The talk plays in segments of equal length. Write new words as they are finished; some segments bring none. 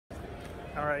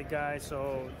All right, guys,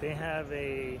 so they have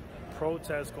a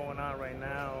protest going on right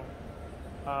now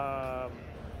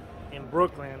in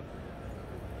Brooklyn.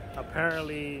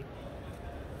 Apparently,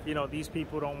 you know, these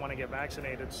people don't want to get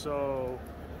vaccinated, so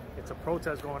it's a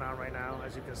protest going on right now,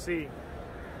 as you can see.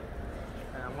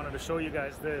 And I wanted to show you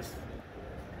guys this.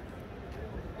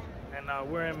 And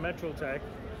we're in Metro Tech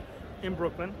in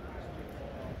Brooklyn.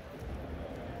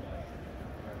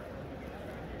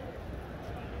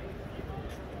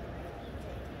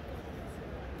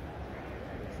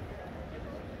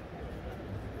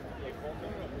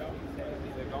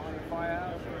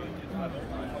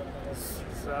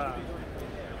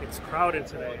 It's crowded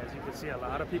today, as you can see. A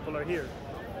lot of people are here,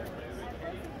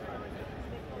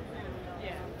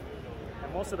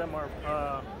 and most of them are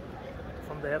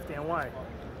from the FDNY.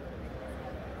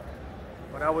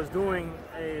 What I was doing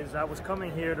is I was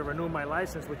coming here to renew my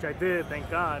license, which I did,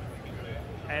 thank God.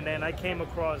 And then I came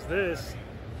across this.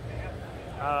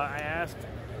 I asked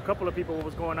a couple of people what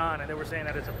was going on, and they were saying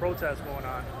that it's a protest going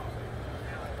on.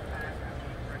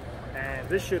 And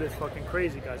this shit is fucking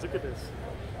crazy, guys. Look at this.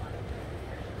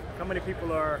 How many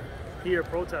people are here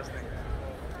protesting?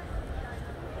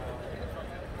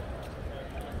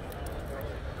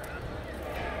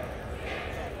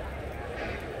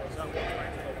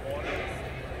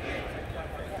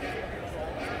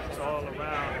 It's all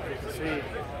around, as you can see.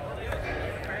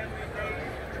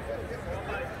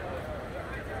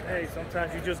 Hey,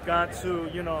 sometimes you just got to,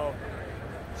 you know,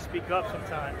 speak up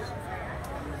sometimes.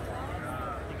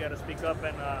 You got to speak up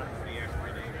and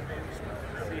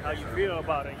see how you feel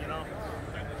about it, you know?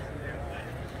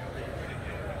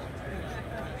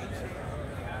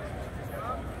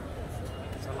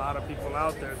 There's a lot of people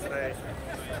out there today.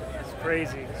 It's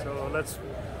crazy. So let's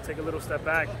take a little step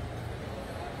back.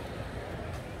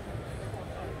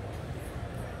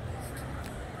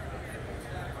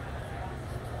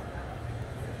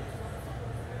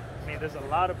 I mean, there's a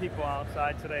lot of people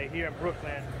outside today here in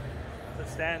Brooklyn to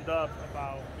stand up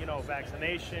about, you know,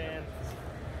 vaccination,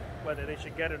 whether they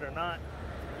should get it or not,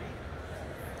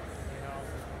 you know.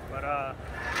 But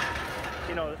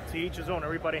you know, to each his own.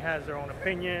 Everybody has their own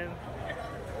opinion.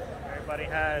 Everybody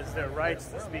has their rights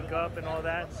to speak up and all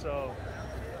that. So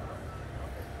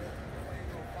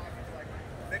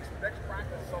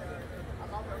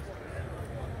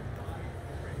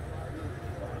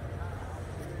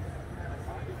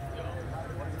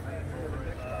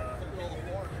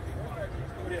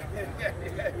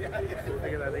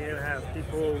look at that, they even have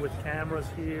people with cameras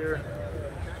here.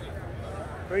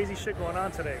 Crazy shit going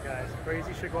on today, guys.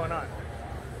 Crazy shit going on.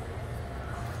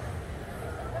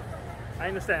 I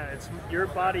understand, it's your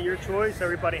body, your choice.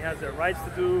 Everybody has their rights to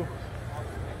do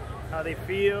how they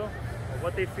feel or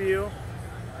what they feel.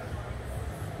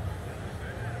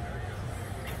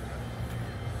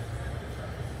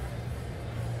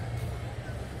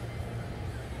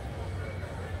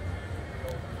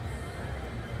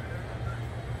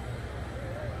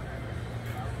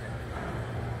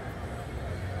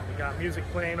 Got music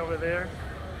playing over there.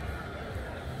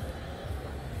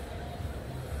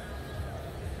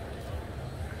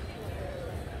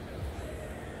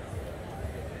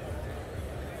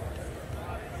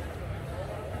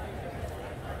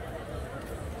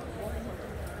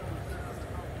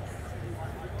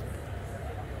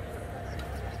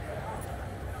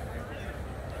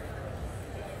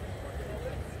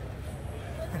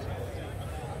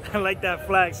 I like that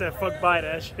flag said fuck Biden.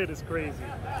 That shit is crazy.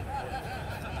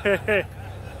 It's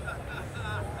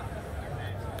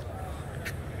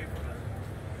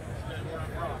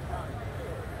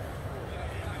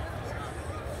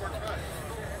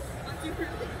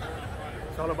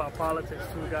all about politics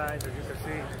too, guys, as you can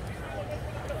see.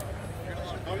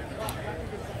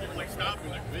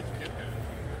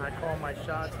 I call my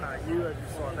shots, not you, as you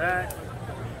saw that.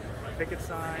 Picket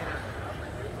sign.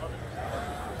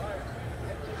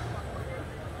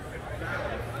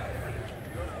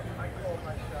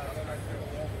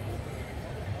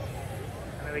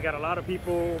 And they got a lot of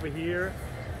people over here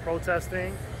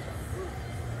protesting.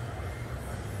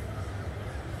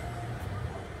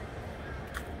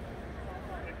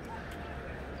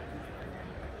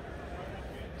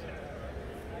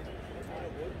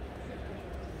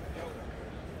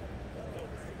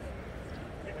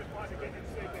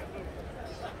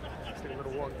 Let's take a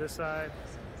little walk this side.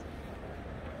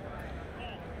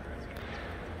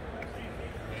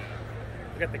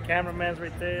 We got the cameraman's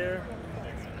right there.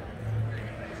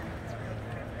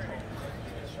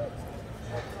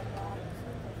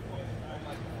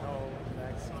 No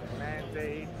vaccine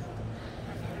mandate.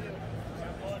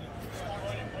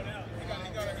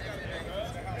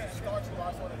 Starts the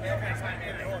last one.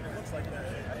 It looks like that.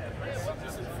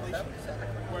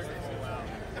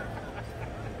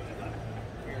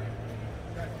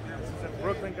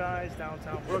 guys,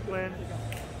 downtown Brooklyn.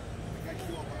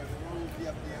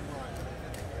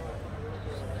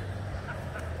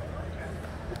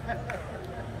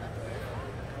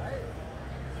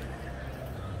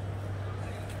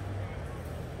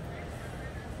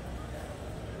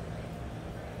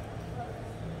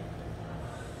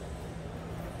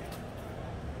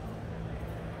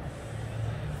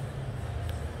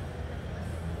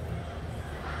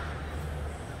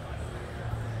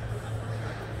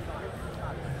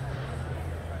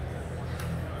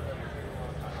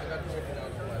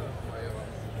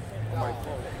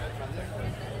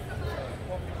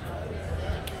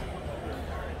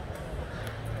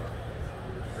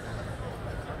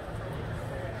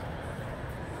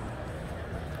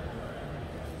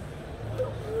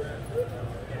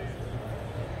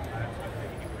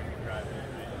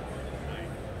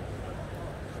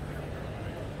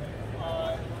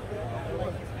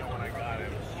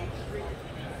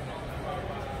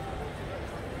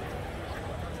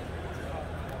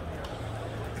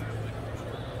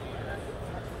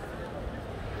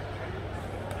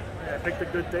 I picked a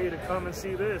good day to come and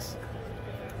see this.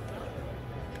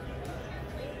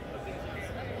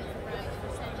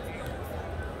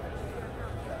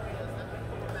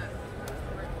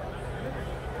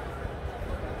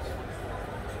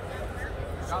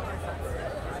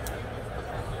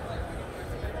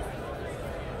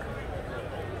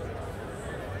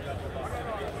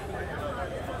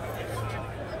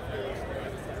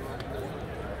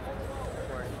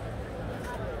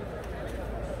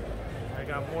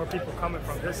 Got more people coming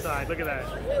from this side. Look at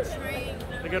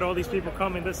that. Look at all these people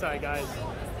coming this side, guys.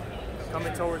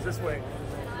 Coming towards this way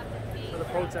for the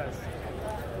protest.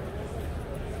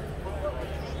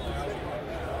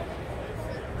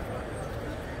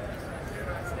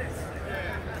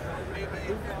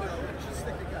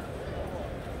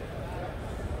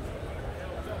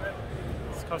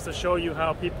 This comes to show you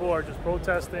how people are just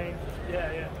protesting.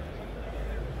 Yeah.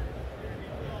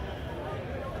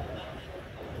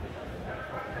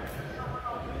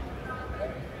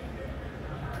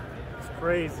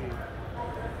 Crazy.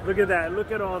 Look at that.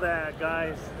 Look at all that,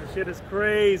 guys. This shit is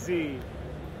crazy.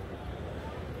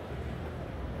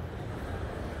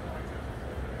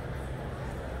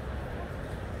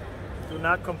 Do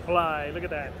not comply. Look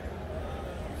at that.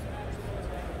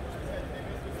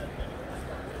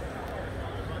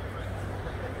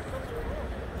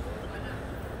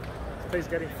 This place is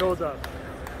getting filled up.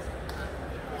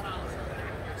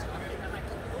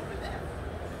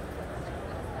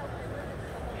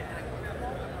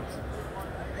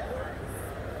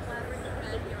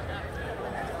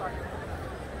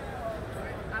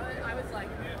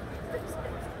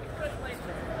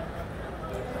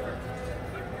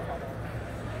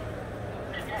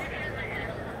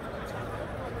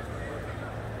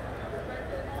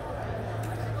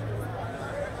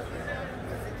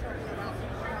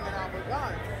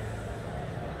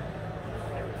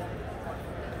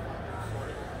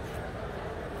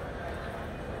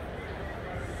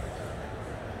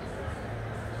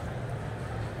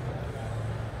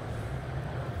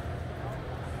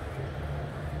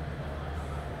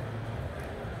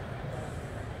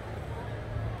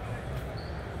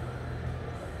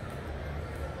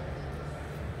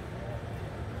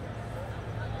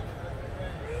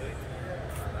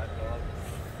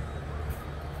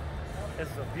 This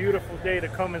is a beautiful day to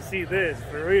come and see this,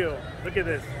 for real. Look at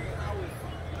this.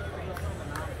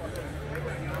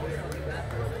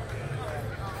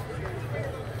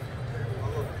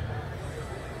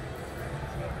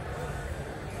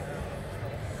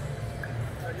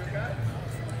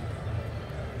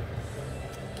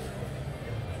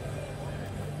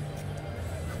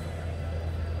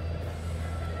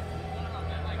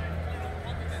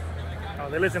 Oh,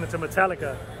 they're listening to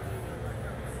Metallica.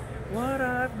 What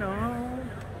I've known,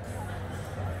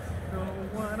 know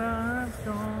what I've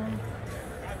known.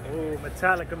 Oh,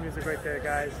 Metallica music right there,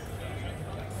 guys.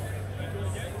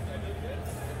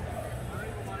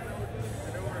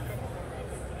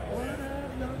 What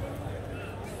I've known.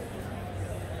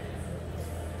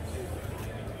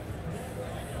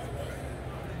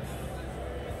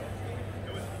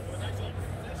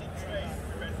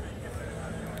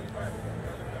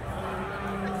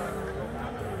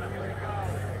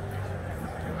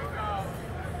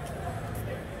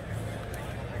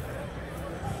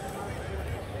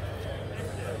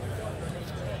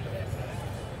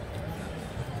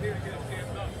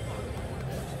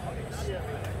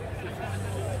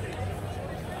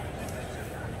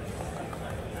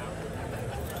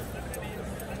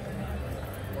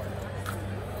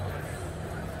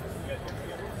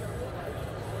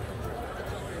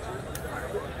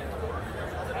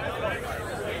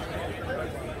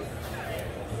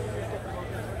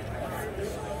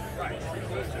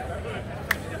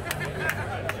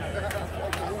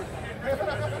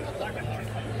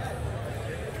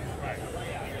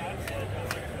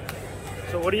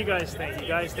 So what do you guys think? You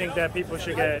guys think that people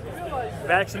should get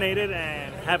vaccinated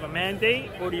and have a mandate?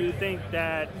 Or do you think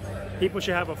that people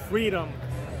should have a freedom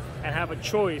and have a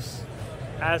choice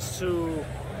as to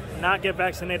not get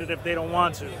vaccinated if they don't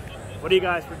want to? What do you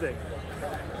guys predict?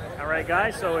 All right,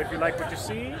 guys, so if you like what you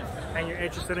see and you're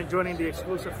interested in joining the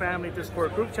exclusive family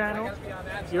Discord group channel,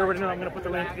 you already know I'm going to put the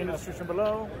link in the description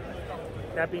below.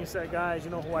 That being said, guys, you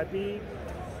know who I be.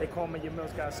 They call me Your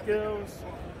Mills Got Skills.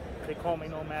 They call me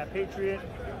Nomad Patriot.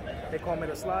 They call me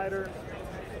The Slider.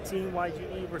 Team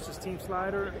YGE versus Team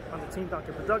Slider on the Team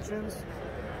Doctor Productions.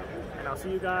 And I'll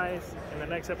see you guys in the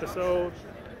next episode.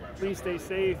 Please stay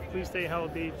safe, please stay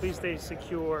healthy, please stay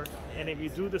secure. And if you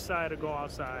do decide to go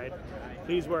outside,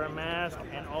 please wear a mask.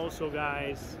 And also,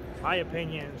 guys, my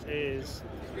opinion is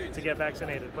to get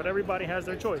vaccinated. But everybody has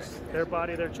their choice. Their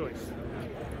body, their choice.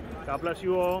 God bless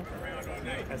you all.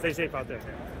 And stay safe out there.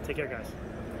 Take care, guys.